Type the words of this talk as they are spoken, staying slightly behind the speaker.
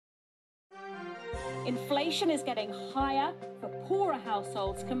Inflation is getting higher for poorer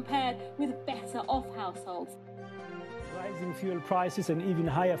households compared with better off households. Rising fuel prices and even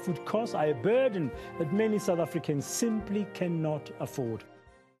higher food costs are a burden that many South Africans simply cannot afford.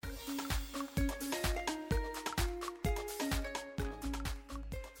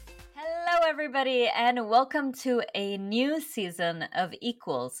 Hello, everybody, and welcome to a new season of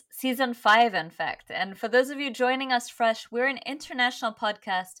Equals, Season 5, in fact. And for those of you joining us fresh, we're an international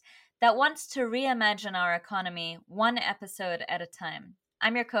podcast that wants to reimagine our economy one episode at a time.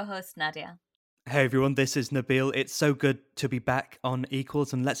 I'm your co-host, Nadia. Hey everyone, this is Nabil. It's so good to be back on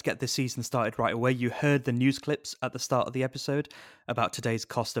Equals, and let's get this season started right away. You heard the news clips at the start of the episode about today's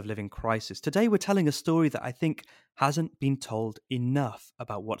cost of living crisis. Today we're telling a story that I think hasn't been told enough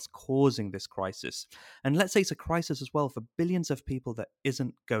about what's causing this crisis. And let's say it's a crisis as well for billions of people that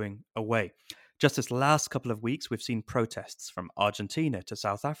isn't going away. Just this last couple of weeks, we've seen protests from Argentina to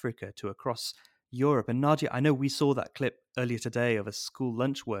South Africa to across Europe. And Nadia, I know we saw that clip earlier today of a school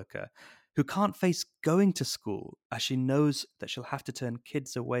lunch worker who can't face going to school as she knows that she'll have to turn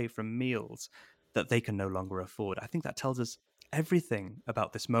kids away from meals that they can no longer afford. I think that tells us everything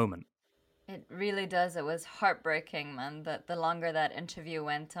about this moment. It really does. It was heartbreaking, man, the longer that interview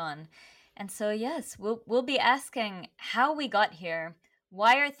went on. And so, yes, we'll be asking how we got here.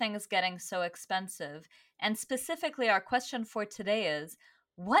 Why are things getting so expensive? And specifically, our question for today is,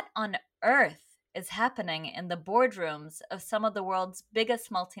 what on earth is happening in the boardrooms of some of the world's biggest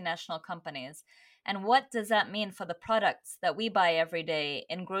multinational companies? And what does that mean for the products that we buy every day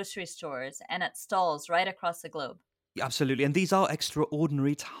in grocery stores and at stalls right across the globe? Absolutely. And these are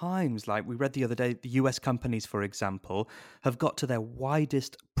extraordinary times. Like we read the other day, the US companies, for example, have got to their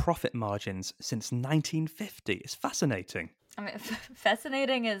widest profit margins since 1950. It's fascinating. I mean,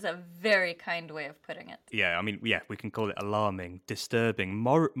 fascinating is a very kind way of putting it. Yeah, we can call it alarming, disturbing,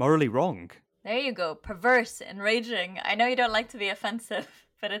 morally wrong. There you go. Perverse, enraging. I know you don't like to be offensive,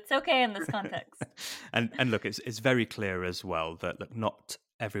 but it's okay in this context. and look, it's very clear as well that not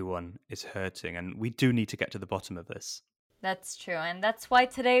everyone is hurting, and we do need to get to the bottom of this. That's true, and that's why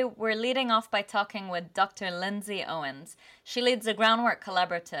today we're leading off by talking with Dr. Lindsay Owens. She leads the Groundwork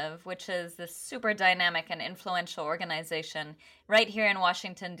Collaborative, which is this super dynamic and influential organization right here in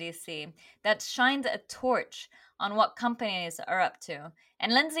Washington, D.C., that shined a torch on what companies are up to.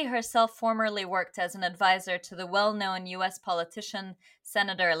 And Lindsay herself formerly worked as an advisor to the well-known U.S. politician,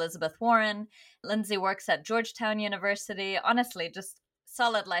 Senator Elizabeth Warren. Lindsay works at Georgetown University. Honestly, just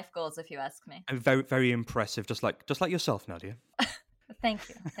solid life goals, if you ask me. And very, very impressive, just like yourself, Nadia. Thank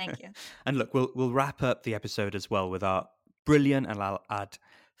you. And look, we'll wrap up the episode as well with our brilliant, and I'll add,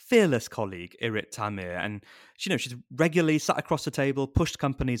 fearless colleague, Irit Tamir. And she's regularly sat across the table, pushed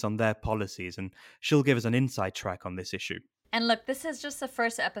companies on their policies, and she'll give us an inside track on this issue. And look, this is just the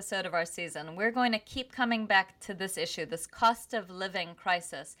first episode of our season. We're going to keep coming back to this issue, this cost of living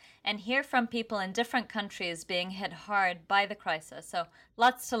crisis, and hear from people in different countries being hit hard by the crisis. So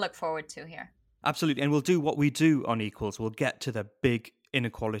lots to look forward to here. Absolutely. And we'll do what we do on Equals. We'll get to the big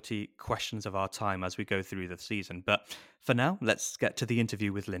inequality questions of our time as we go through the season. But for now, let's get to the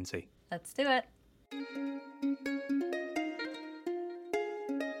interview with Lindsay. Let's do it.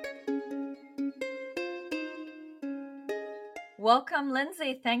 Welcome,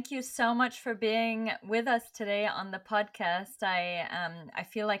 Lindsay. Thank you so much for being with us today on the podcast. I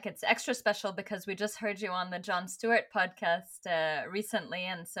feel like it's extra special because we just heard you on the Jon Stewart podcast recently,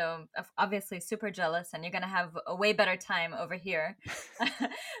 and so obviously super jealous, and you're going to have a way better time over here.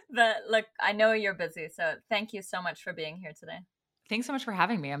 But look, I know you're busy, so thank you so much for being here today. Thanks so much for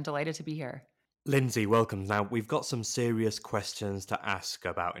having me. I'm delighted to be here. Lindsay, welcome. Now, we've got some serious questions to ask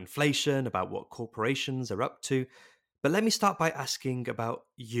about inflation, about what corporations are up to. But let me start by asking about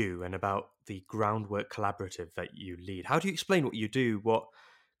you and about the Groundwork Collaborative that you lead. How do you explain what you do, what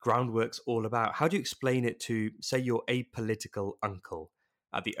Groundwork's all about? How do you explain it to, say, your apolitical uncle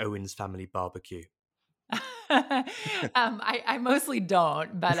at the Owens family barbecue? I mostly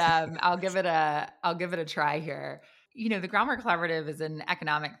don't, but I'll give it a try here. The Groundwork Collaborative is an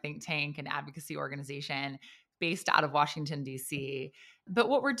economic think tank and advocacy organization based out of Washington, D.C. But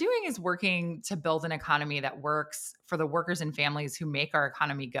what we're doing is working to build an economy that works for the workers and families who make our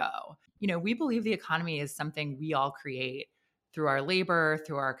economy go. We believe the economy is something we all create through our labor,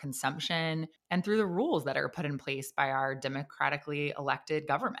 through our consumption, and through the rules that are put in place by our democratically elected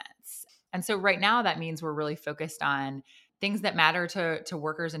governments. And so right now, that means we're really focused on things that matter to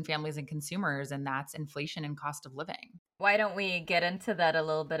workers and families and consumers, and that's inflation and cost of living. Why don't we get into that a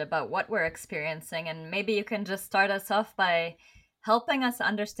little bit about what we're experiencing? And maybe you can just start us off by helping us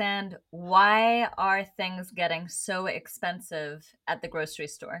understand, why are things getting so expensive at the grocery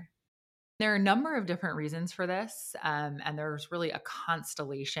store? There are a number of different reasons for this. And there's really a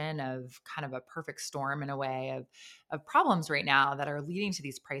constellation of kind of a perfect storm in a way of problems right now that are leading to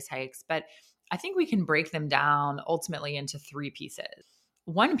these price hikes. But I think we can break them down ultimately into three pieces.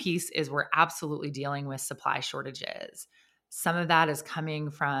 One piece is we're absolutely dealing with supply shortages. Some of that is coming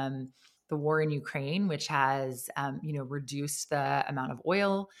from the war in Ukraine, which has reduced the amount of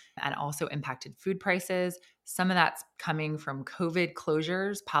oil and also impacted food prices. Some of that's coming from COVID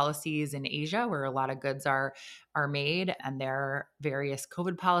closures policies in Asia, where a lot of goods are made, and there are various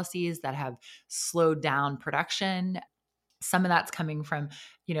COVID policies that have slowed down production. Some of that's coming from,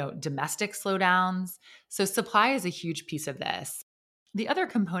 domestic slowdowns. So supply is a huge piece of this. The other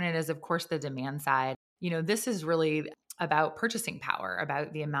component is, of course, the demand side. This is really about purchasing power,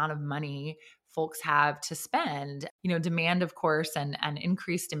 about the amount of money folks have to spend. Demand, of course, and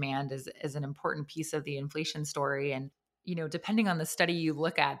increased demand is an important piece of the inflation story. And, depending on the study you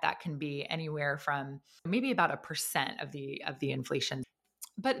look at, that can be anywhere from maybe about 1% of the inflation.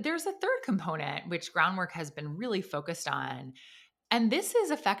 But there's a third component, which Groundwork has been really focused on. And this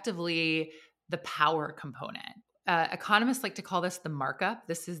is effectively the power component. Economists like to call this the markup.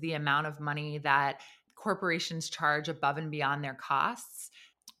 This is the amount of money that corporations charge above and beyond their costs.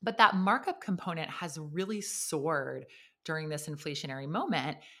 But that markup component has really soared during this inflationary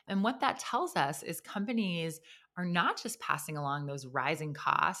moment. And what that tells us is companies are not just passing along those rising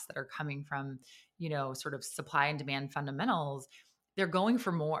costs that are coming from, sort of supply and demand fundamentals. They're going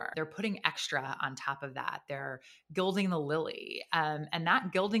for more. They're putting extra on top of that. They're gilding the lily. And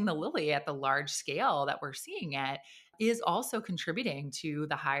that gilding the lily at the large scale that we're seeing it is also contributing to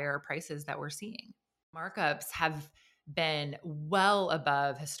the higher prices that we're seeing. Markups have been well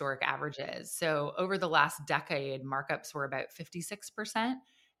above historic averages. So over the last decade, markups were about 56%.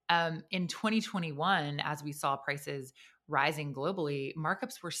 In 2021, as we saw prices rising globally,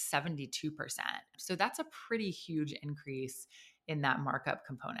 markups were 72%. So that's a pretty huge increase in that markup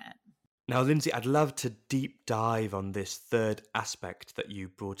component. Now, Lindsay, I'd love to deep dive on this third aspect that you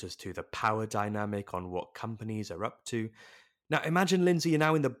brought us to, the power dynamic, on what companies are up to. Now, imagine, Lindsay, you're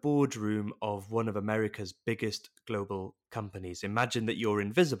now in the boardroom of one of America's biggest global companies. Imagine that you're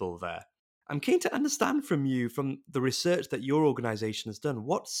invisible there. I'm keen to understand from you, from the research that your organization has done,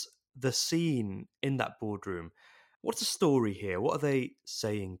 what's the scene in that boardroom? What's the story here? What are they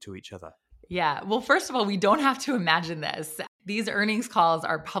saying to each other? Yeah. Well, first of all, we don't have to imagine this. These earnings calls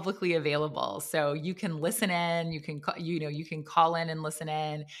are publicly available. So you can listen in, you can call in and listen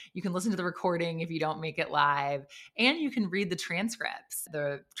in. You can listen to the recording if you don't make it live, and you can read the transcripts.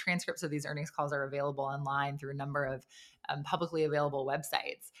 The transcripts of these earnings calls are available online through a number of publicly available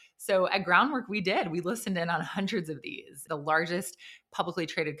websites. So at Groundwork, we listened in on hundreds of these. The largest publicly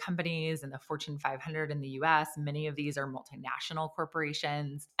traded companies in the Fortune 500 in the US, many of these are multinational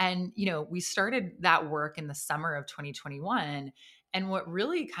corporations. And, we started that work in the summer of 2021. And what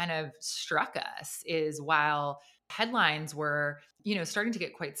really kind of struck us is while headlines were, starting to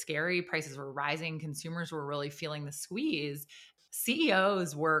get quite scary, prices were rising, consumers were really feeling the squeeze,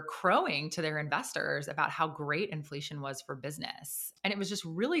 CEOs were crowing to their investors about how great inflation was for business. And it was just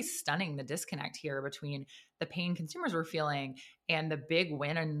really stunning, the disconnect here between the pain consumers were feeling and the big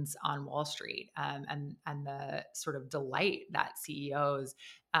wins on Wall Street, and the sort of delight that CEOs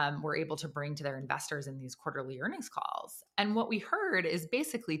were able to bring to their investors in these quarterly earnings calls. And what we heard is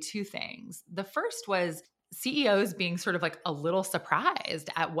basically two things. The first was CEOs being sort of like a little surprised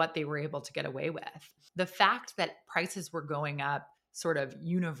at what they were able to get away with. The fact that prices were going up sort of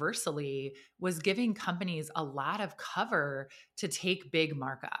universally was giving companies a lot of cover to take big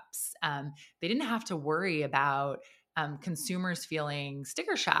markups. They didn't have to worry about consumers feeling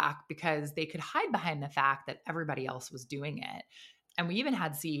sticker shock because they could hide behind the fact that everybody else was doing it. And we even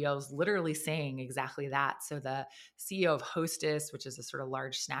had CEOs literally saying exactly that. So the CEO of Hostess, which is a sort of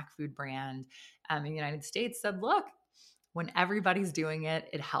large snack food brand in the United States, said, look, when everybody's doing it,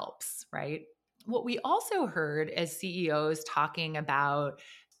 it helps, right? What we also heard is CEOs talking about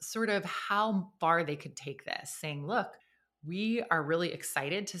sort of how far they could take this, saying, look, we are really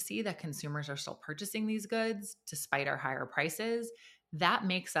excited to see that consumers are still purchasing these goods despite our higher prices. That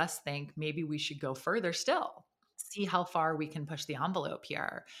makes us think maybe we should go further still, see how far we can push the envelope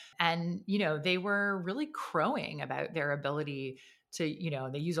here. And, they were really crowing about their ability to,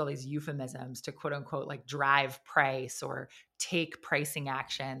 they use all these euphemisms to quote unquote, like drive price or take pricing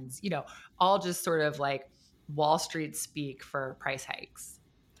actions, all just sort of like Wall Street speak for price hikes.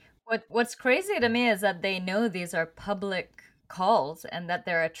 What's crazy to me is that they know these are public calls and that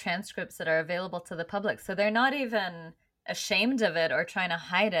there are transcripts that are available to the public. So they're not even ashamed of it or trying to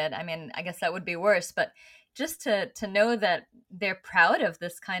hide it. I mean, I guess that would be worse, but just to know that they're proud of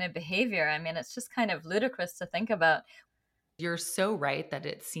this kind of behavior. I mean, it's just kind of ludicrous to think about. You're so right that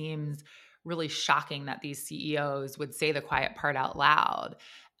it seems really shocking that these CEOs would say the quiet part out loud.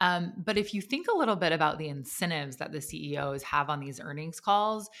 But if you think a little bit about the incentives that the CEOs have on these earnings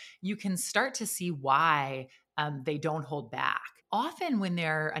calls, you can start to see why they don't hold back. Often when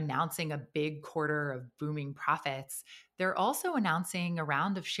they're announcing a big quarter of booming profits, they're also announcing a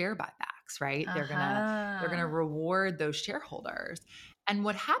round of share buybacks, right? They're gonna reward those shareholders. And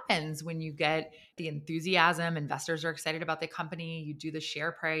what happens when you get the enthusiasm, investors are excited about the company, you do the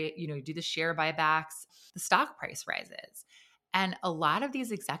share price, you do the share buybacks, the stock price rises. And a lot of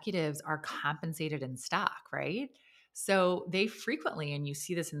these executives are compensated in stock, right? So they frequently, and you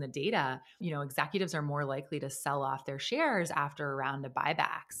see this in the data, executives are more likely to sell off their shares after a round of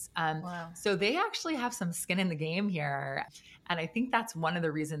buybacks. Wow. So they actually have some skin in the game here. And I think that's one of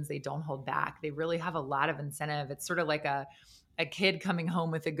the reasons they don't hold back. They really have a lot of incentive. It's sort of like a kid coming home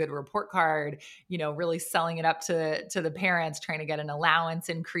with a good report card, really selling it up to the parents, trying to get an allowance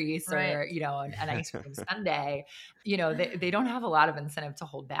increase, Right. or, an ice cream sundae. They don't have a lot of incentive to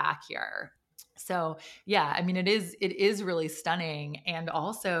hold back here. So yeah, I mean, it is really stunning. And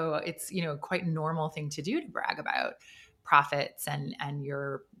also it's, quite a normal thing to do, to brag about profits and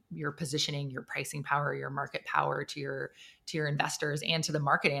your positioning, your pricing power, your market power to your investors and to the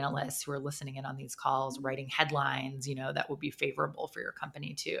market analysts who are listening in on these calls, writing headlines, that will be favorable for your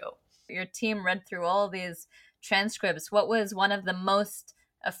company too. Your team read through all these transcripts. What was one of the most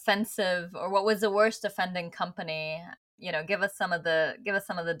offensive, or what was the worst offending company? Give us some of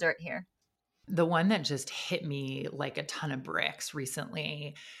the dirt here. The one that just hit me like a ton of bricks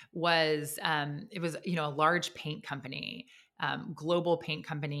recently was, it was, a large paint company, global paint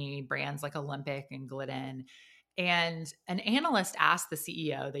company, brands like Olympic and Glidden. And an analyst asked the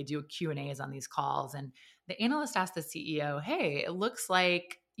CEO, they do Q&As on these calls, and the analyst asked the CEO, hey, it looks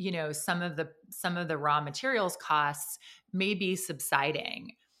like, some of the raw materials costs may be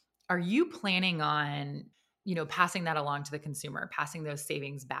subsiding. Are you planning on, passing that along to the consumer, passing those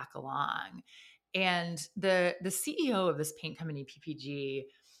savings back along? And the CEO of this paint company, PPG,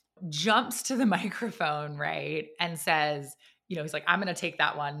 jumps to the microphone, right, and says, he's like, I'm going to take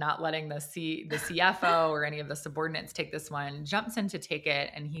that one, not letting the CFO or any of the subordinates take this one, jumps in to take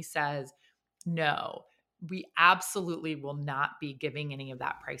it. And he says, no, we absolutely will not be giving any of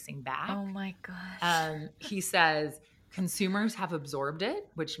that pricing back. Oh my gosh. He says, consumers have absorbed it,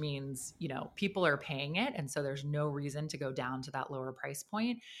 which means, people are paying it. And so there's no reason to go down to that lower price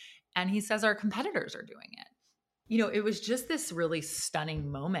point. And he says our competitors are doing it. It was just this really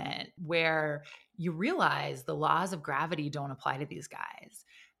stunning moment where you realize the laws of gravity don't apply to these guys.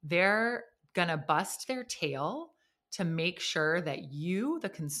 They're going to bust their tail to make sure that you, the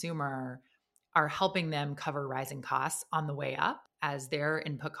consumer, are helping them cover rising costs on the way up. As their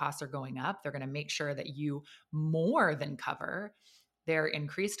input costs are going up, they're going to make sure that you more than cover their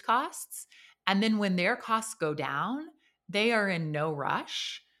increased costs. And then when their costs go down, they are in no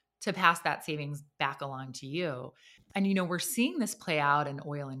rush to pass that savings back along to you. And, we're seeing this play out in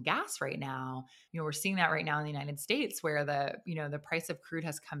oil and gas right now. We're seeing that right now in the United States, where the price of crude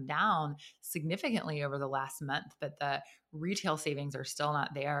has come down significantly over the last month, but the retail savings are still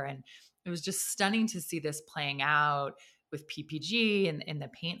not there. And it was just stunning to see this playing out with PPG and in the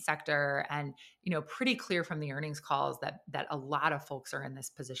paint sector. And, pretty clear from the earnings calls that a lot of folks are in this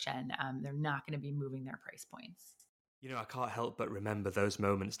position. They're not going to be moving their price points. I can't help but remember those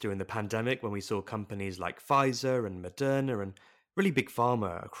moments during the pandemic when we saw companies like Pfizer and Moderna and really big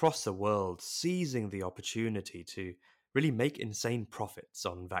pharma across the world seizing the opportunity to really make insane profits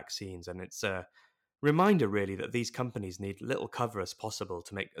on vaccines. And it's a reminder, really, that these companies need little cover as possible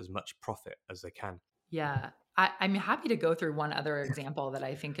to make as much profit as they can. Yeah. I'm happy to go through one other example that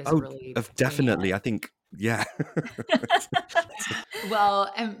I think is really definitely. I think, yeah.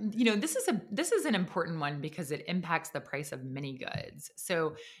 Well, this is an important one because it impacts the price of many goods.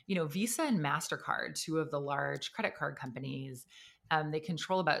 So, Visa and MasterCard, two of the large credit card companies, they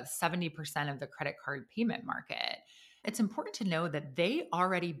control about 70% of the credit card payment market. It's important to know that they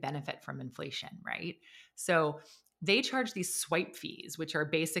already benefit from inflation, right? So they charge these swipe fees, which are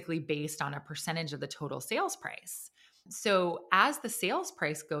basically based on a percentage of the total sales price. So as the sales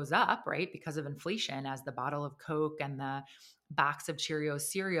price goes up, right, because of inflation, as the bottle of Coke and the box of Cheerios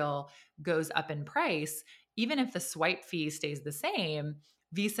cereal goes up in price, even if the swipe fee stays the same,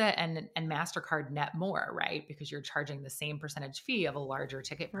 Visa and MasterCard net more, right? Because you're charging the same percentage fee of a larger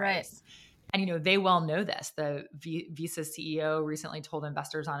ticket price. Right. And, they well know this. The Visa CEO recently told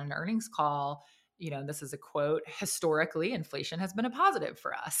investors on an earnings call, this is a quote, historically, inflation has been a positive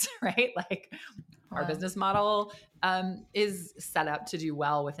for us, right? Like our Wow. business model is set up to do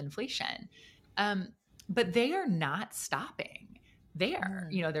well with inflation. But they are not stopping there.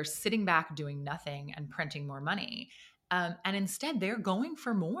 They're sitting back doing nothing and printing more money. And instead, they're going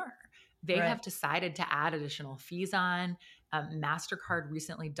for more. They Right. have decided to add additional fees on. MasterCard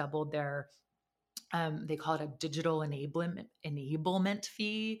recently doubled their they call it a digital enablement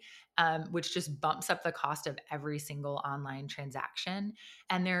fee, which just bumps up the cost of every single online transaction.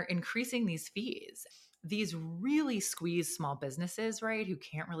 And they're increasing these fees. These really squeeze small businesses, right, who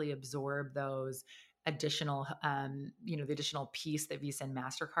can't really absorb those additional, the additional piece that Visa and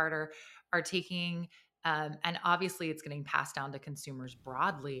MasterCard are taking. And obviously it's getting passed down to consumers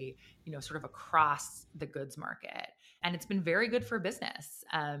broadly, sort of across the goods market. And it's been very good for business.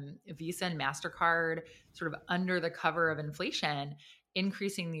 Visa and MasterCard, sort of under the cover of inflation,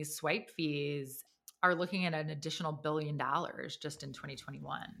 increasing these swipe fees, are looking at an additional $1 billion just in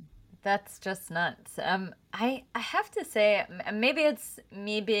 2021. That's just nuts. I have to say, maybe it's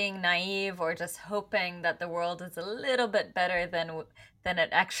me being naive or just hoping that the world is a little bit better than it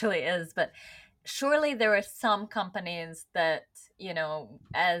actually is. But surely there are some companies that,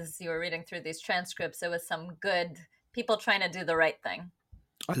 as you were reading through these transcripts, there was some good people trying to do the right thing.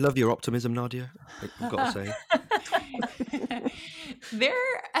 I love your optimism, Nadia. I've got to say. There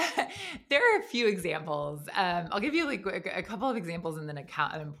are a few examples. I'll give you like a couple of examples and then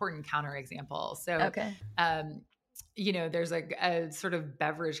an important counter example. So, okay. There's a sort of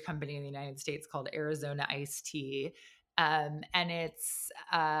beverage company in the United States called Arizona Iced Tea. And it's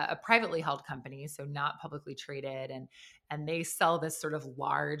a privately held company, so not publicly traded. And they sell this sort of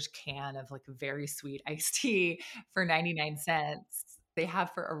large can of like very sweet iced tea for 99 cents. They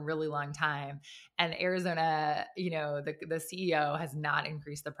have for a really long time. And Arizona, the CEO has not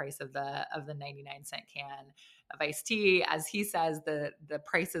increased the price of the 99-cent can of iced tea. As he says, the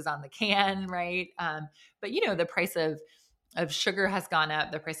price is on the can, right? But the price of sugar has gone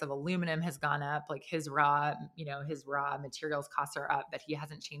up. The price of aluminum has gone up. Like his raw materials costs are up, but he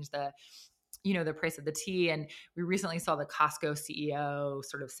hasn't changed the price of the tea. And we recently saw the Costco CEO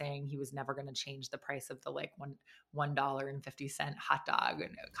sort of saying he was never going to change the price of the like $1.50 hot dog.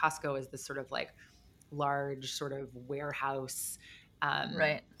 And Costco is this sort of like large sort of warehouse,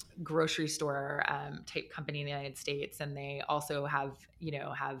 right, grocery store type company in the United States. And they also have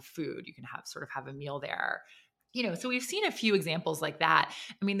food. You can have a meal there. So we've seen a few examples like that.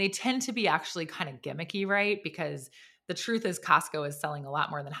 I mean, they tend to be actually kind of gimmicky, right? Because the truth is Costco is selling a lot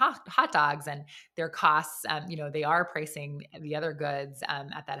more than hot dogs, and their costs, they are pricing the other goods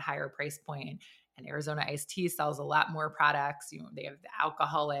at that higher price point. And Arizona Iced Tea sells a lot more products. They have the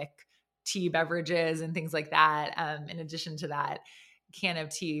alcoholic tea beverages and things like that, in addition to that can of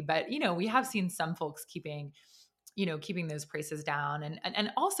tea. But, we have seen some folks keeping those prices down.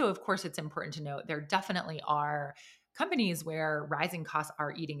 And also, of course, it's important to note there definitely are companies where rising costs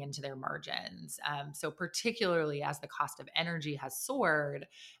are eating into their margins. So particularly as the cost of energy has soared,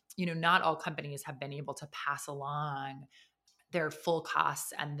 not all companies have been able to pass along their full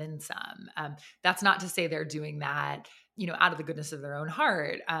costs and then some. That's not to say they're doing that, out of the goodness of their own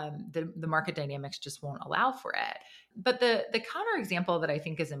heart. The market dynamics just won't allow for it. But the counter example that I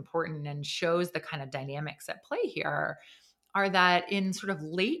think is important and shows the kind of dynamics at play here are that in sort of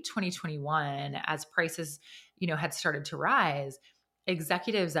late 2021, as prices, had started to rise,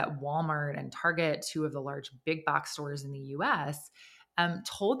 executives at Walmart and Target, two of the large big box stores in the US,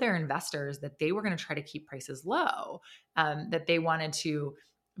 told their investors that they were going to try to keep prices low, that they wanted to,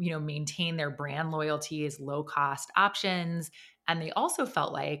 maintain their brand loyalty as low cost options. And they also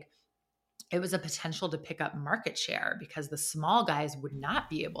felt like it was a potential to pick up market share because the small guys would not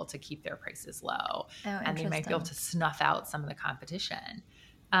be able to keep their prices low, and they might be able to snuff out some of the competition.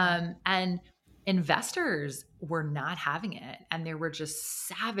 And investors were not having it. And there were just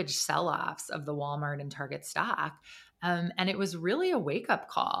savage sell-offs of the Walmart and Target stock. And it was really a wake-up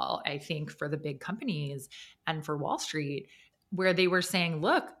call, I think, for the big companies and for Wall Street, where they were saying,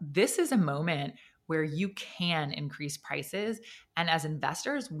 look, this is a moment where you can increase prices. And as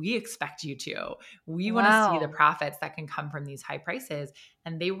investors, we expect you to. We want to see the profits that can come from these high prices.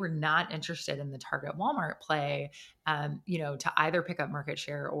 And they were not interested in the Target Walmart play, to either pick up market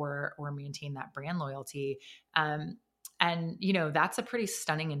share or maintain that brand loyalty. And that's a pretty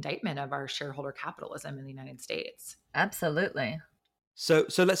stunning indictment of our shareholder capitalism in the United States. Absolutely. So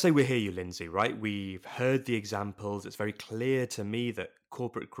let's say we hear you, Lindsay, right? We've heard the examples. It's very clear to me that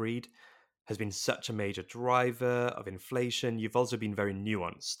corporate greed has been such a major driver of inflation. You've also been very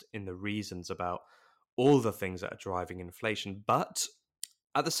nuanced in the reasons about all the things that are driving inflation. But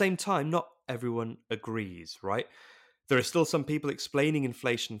At the same time, not everyone agrees, right? There are still some people explaining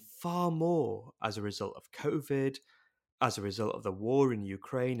inflation far more as a result of COVID, as a result of the war in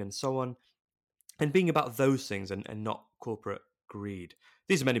Ukraine, and so on, and being about those things and not corporate greed.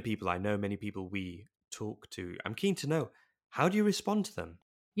 These are many people I know, many people we talk to. I'm keen to know, how do you respond to them?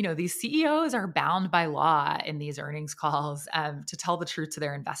 These CEOs are bound by law in these earnings calls to tell the truth to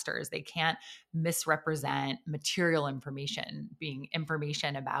their investors. They can't misrepresent material information, being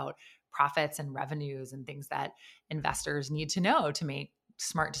information about profits and revenues and things that investors need to know to make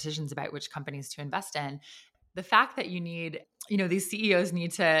smart decisions about which companies to invest in. The fact that these CEOs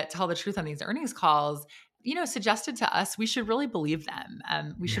need to tell the truth on these earnings calls, suggested to us we should really believe them.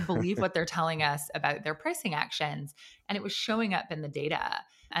 We should believe what they're telling us about their pricing actions. And it was showing up in the data.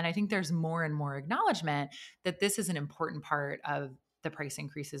 And I think there's more and more acknowledgement that this is an important part of the price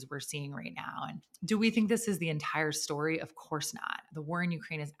increases we're seeing right now. And do we think this is the entire story? Of course not. The war in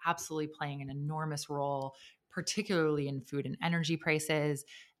Ukraine is absolutely playing an enormous role, particularly in food and energy prices.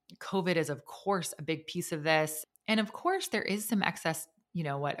 COVID is, of course, a big piece of this. And of course, there is some excess,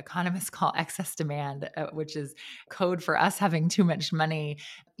 what economists call excess demand, which is code for us having too much money.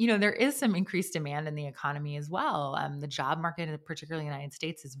 There is some increased demand in the economy as well. The job market, particularly in the United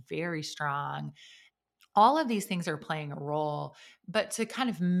States, is very strong. All of these things are playing a role, but to kind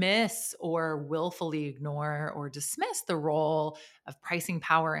of miss or willfully ignore or dismiss the role of pricing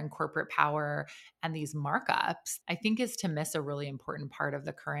power and corporate power and these markups, I think is to miss a really important part of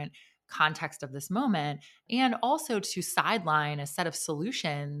the current context of this moment, and also to sideline a set of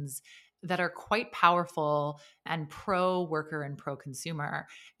solutions that are quite powerful and pro-worker and pro-consumer,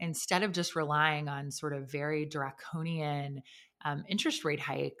 instead of just relying on sort of very draconian interest rate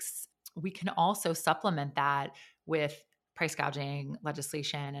hikes. We can also supplement that with price gouging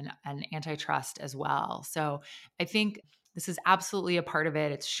legislation and antitrust as well. So I think this is absolutely a part of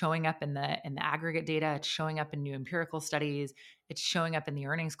it. It's showing up in the aggregate data. It's showing up in new empirical studies. It's showing up in the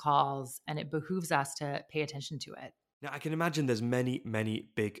earnings calls, and it behooves us to pay attention to it. Now, I can imagine there's many, many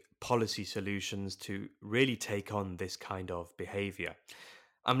big policy solutions to really take on this kind of behavior.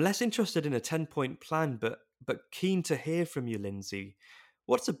 I'm less interested in a 10-point plan, but keen to hear from you, Lindsay.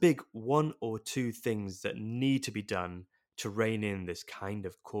 What's a big one or two things that need to be done to rein in this kind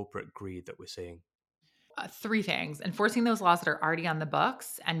of corporate greed that we're seeing? Three things: enforcing those laws that are already on the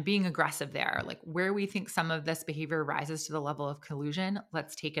books and being aggressive there. Like where we think some of this behavior rises to the level of collusion,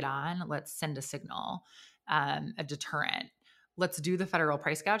 let's take it on. Let's send a signal, a deterrent. Let's do the federal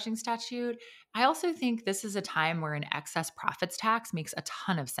price gouging statute. I also think this is a time where an excess profits tax makes a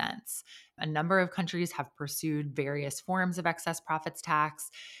ton of sense. A number of countries have pursued various forms of excess profits tax.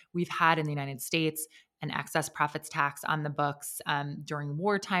 We've had in the United States an excess profits tax on the books during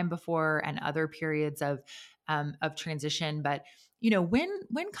wartime before, and other periods of transition. But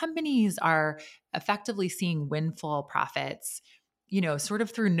when companies are effectively seeing windfall profits, sort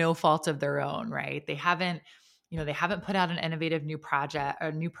of through no fault of their own, right? They haven't put out an innovative new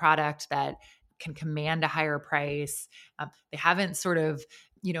product that can command a higher price. They haven't sort of,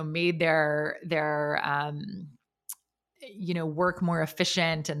 made their work more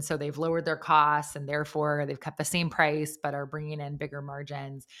efficient. And so they've lowered their costs, and therefore they've kept the same price, but are bringing in bigger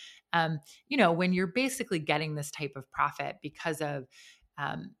margins. When you're basically getting this type of profit because of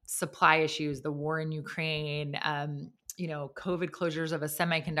supply issues, the war in Ukraine, COVID closures of a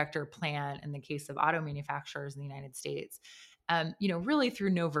semiconductor plant in the case of auto manufacturers in the United States, really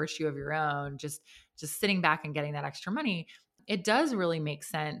through no virtue of your own, just sitting back and getting that extra money, it does really make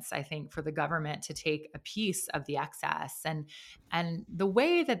sense, I think, for the government to take a piece of the excess. And the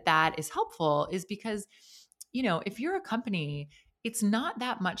way that is helpful is because, if you're a company, it's not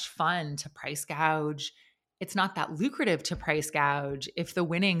that much fun to price gouge. It's not that lucrative to price gouge if the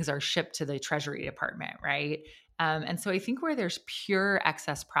winnings are shipped to the Treasury Department, right? And so I think where there's pure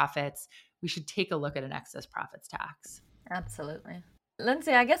excess profits, we should take a look at an excess profits tax. Absolutely.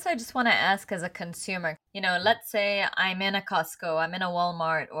 Lindsay, I guess I just want to ask, as a consumer, let's say I'm in a Costco, I'm in a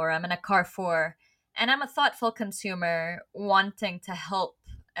Walmart, or I'm in a Carrefour, and I'm a thoughtful consumer wanting to help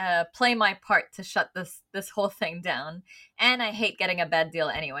play my part to shut this whole thing down. And I hate getting a bad deal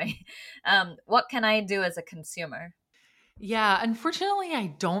anyway. What can I do as a consumer? Yeah, unfortunately,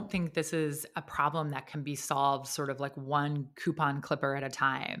 I don't think this is a problem that can be solved sort of like one coupon clipper at a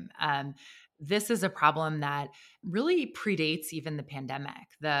time. This is a problem that really predates even the pandemic.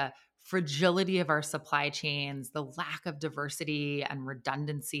 The fragility of our supply chains, the lack of diversity and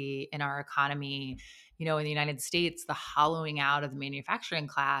redundancy in our economy. In the United States, the hollowing out of the manufacturing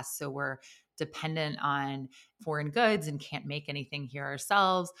class. So we're dependent on foreign goods and can't make anything here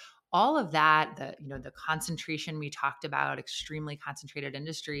ourselves. all of that, the concentration we talked about, extremely concentrated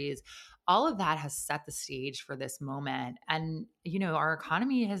industries, all of that has set the stage for this moment. And our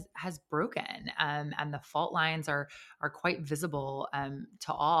economy has broken, and the fault lines are quite visible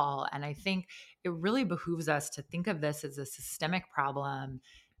to all. And I think it really behooves us to think of this as a systemic problem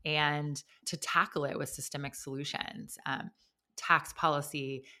and to tackle it with systemic solutions. Tax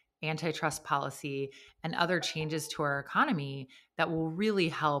policy, antitrust policy, and other changes to our economy that will really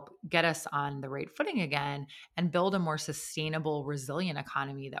help get us on the right footing again and build a more sustainable, resilient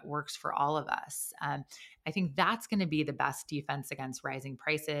economy that works for all of us. I think that's going to be the best defense against rising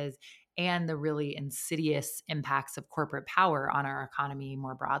prices and the really insidious impacts of corporate power on our economy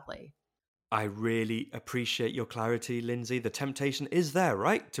more broadly. I really appreciate your clarity, Lindsay. The temptation is there,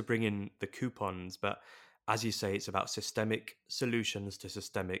 right, to bring in the coupons, but as you say, it's about systemic solutions to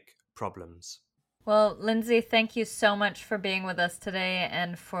systemic problems. Well, Lindsay, thank you so much for being with us today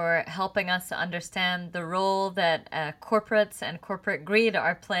and for helping us understand the role that corporates and corporate greed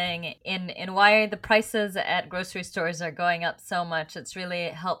are playing in why the prices at grocery stores are going up so much. It's really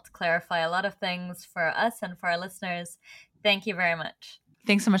helped clarify a lot of things for us and for our listeners. Thank you very much.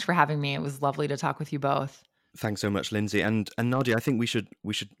 Thanks so much for having me. It was lovely to talk with you both. Thanks so much, Lindsay. And Nadia, I think we should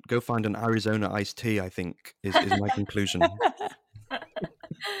go find an Arizona iced tea, I think, is my conclusion.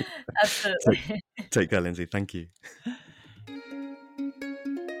 Absolutely. Take care, Lindsay. Thank you.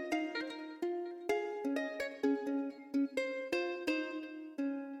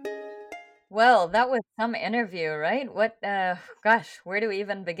 Well, that was some interview, right? What, where do we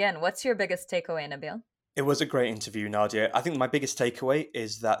even begin? What's your biggest takeaway, Nabil? It was a great interview, Nadia. I think my biggest takeaway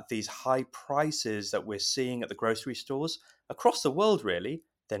is that these high prices that we're seeing at the grocery stores across the world, really,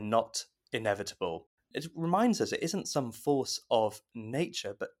 they're not inevitable. It reminds us it isn't some force of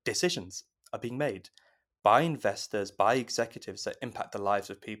nature, but decisions are being made by investors, by executives that impact the lives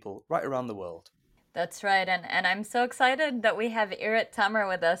of people right around the world. That's right. And I'm so excited that we have Irit Tamer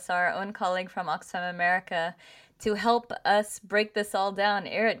with us, our own colleague from Oxfam America, to help us break this all down.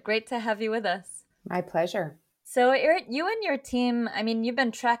 Irit, great to have you with us. My pleasure. So, Irit, you and your team, I mean, you've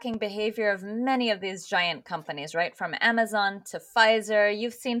been tracking behavior of many of these giant companies, right? From Amazon to Pfizer.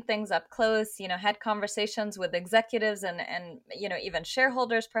 You've seen things up close, had conversations with executives and even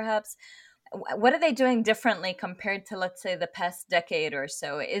shareholders, perhaps. What are they doing differently compared to, let's say, the past decade or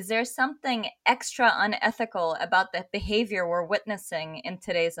so? Is there something extra unethical about the behavior we're witnessing in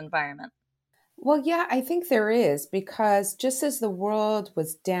today's environment? Well, yeah, I think there is, because just as the world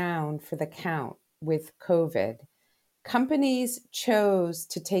was down for the count with COVID, companies chose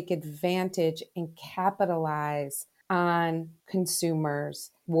to take advantage and capitalize on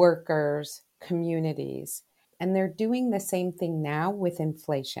consumers, workers, communities. And they're doing the same thing now with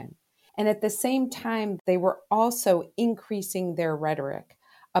inflation. And at the same time, they were also increasing their rhetoric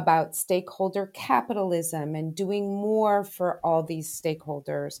about stakeholder capitalism and doing more for all these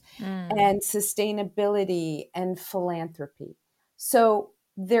stakeholders and sustainability and philanthropy. So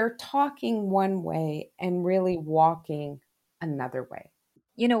they're talking one way and really walking another way.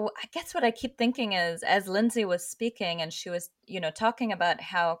 I guess what I keep thinking is, as Lindsay was speaking and she was, talking about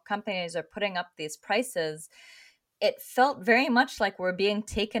how companies are putting up these prices, it felt very much like we're being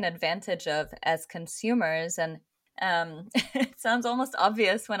taken advantage of as consumers. And it sounds almost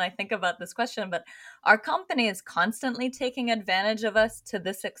obvious when I think about this question, but are companies constantly taking advantage of us to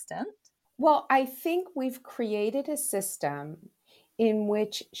this extent? Well, I think we've created a system in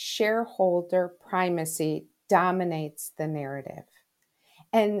which shareholder primacy dominates the narrative.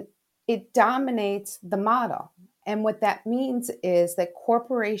 And it dominates the model. And what that means is that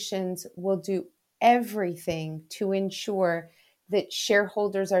corporations will do everything to ensure that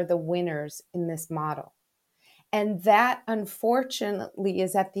shareholders are the winners in this model. And that, unfortunately,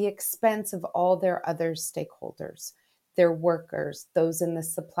 is at the expense of all their other stakeholders, their workers, those in the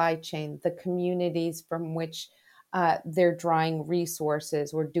supply chain, the communities from which they're drawing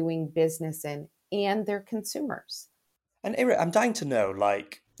resources or doing business in, and their consumers. And Irit, I'm dying to know,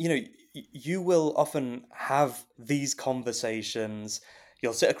 you will often have these conversations.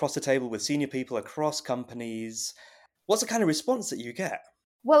 You'll sit across the table with senior people across companies. What's the kind of response that you get?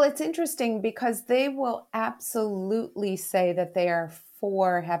 Well, it's interesting because they will absolutely say that they are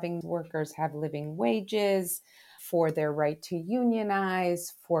for having workers have living wages, for their right to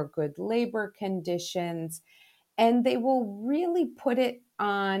unionize, for good labor conditions. And they will really put it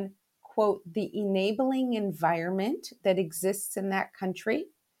on, quote, the enabling environment that exists in that country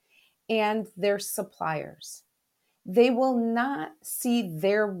and their suppliers. They will not see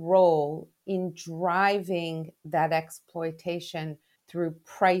their role in driving that exploitation through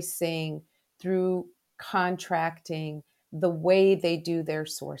pricing, through contracting, the way they do their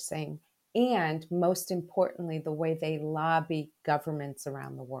sourcing, and most importantly, the way they lobby governments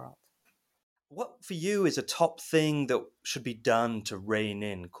around the world. What for you is a top thing that should be done to rein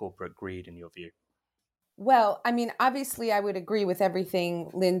in corporate greed in your view? Well, I mean, obviously, I would agree with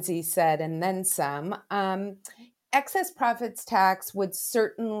everything Lindsay said and then some. Excess profits tax would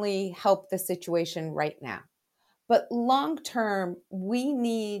certainly help the situation right now. But long term, we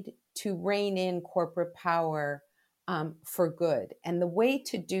need to rein in corporate power for good. And the way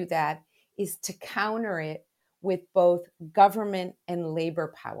to do that is to counter it with both government and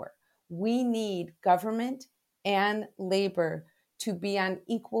labor power. We need government and labor to be on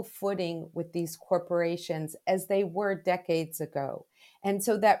equal footing with these corporations as they were decades ago. And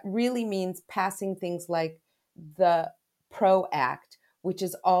so that really means passing things like the PRO Act, which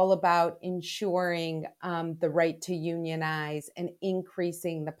is all about ensuring the right to unionize and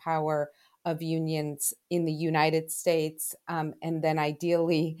increasing the power of unions in the United States and then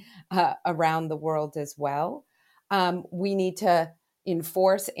ideally around the world as well. We need to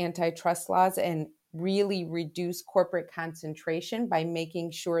enforce antitrust laws and really reduce corporate concentration by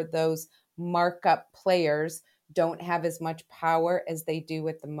making sure those markup players don't have as much power as they do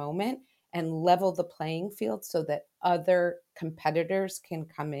at the moment, and level the playing field so that other competitors can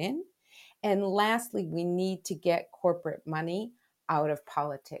come in. And lastly, we need to get corporate money out of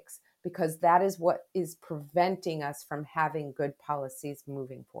politics, because that is what is preventing us from having good policies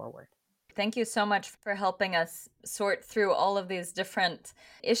moving forward. Thank you so much for helping us sort through all of these different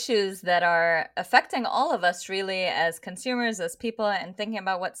issues that are affecting all of us really as consumers, as people, and thinking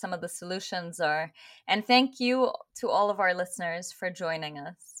about what some of the solutions are. And thank you to all of our listeners for joining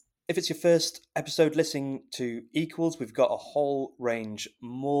us. If it's your first episode listening to Equals, we've got a whole range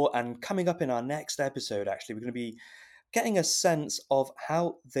more. And coming up in our next episode, actually, we're going to be getting a sense of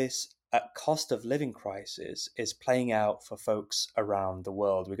how this cost of living crisis is playing out for folks around the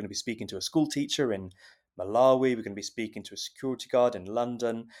world. We're going to be speaking to a school teacher in Malawi. We're going to be speaking to a security guard in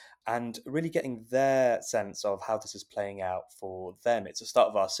London and really getting their sense of how this is playing out for them. It's the start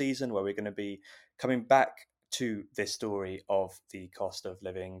of our season where we're going to be coming back to this story of the cost of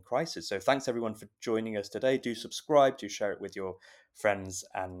living crisis. So thanks everyone for joining us today. Do subscribe, do share it with your friends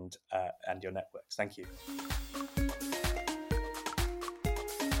and your networks. Thank you.